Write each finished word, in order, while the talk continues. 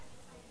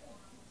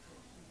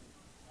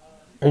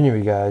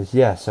Anyway, guys,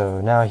 yeah, so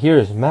now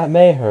here's Matt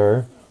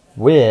Maher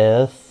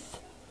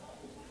with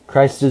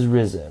Christ is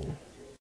Risen.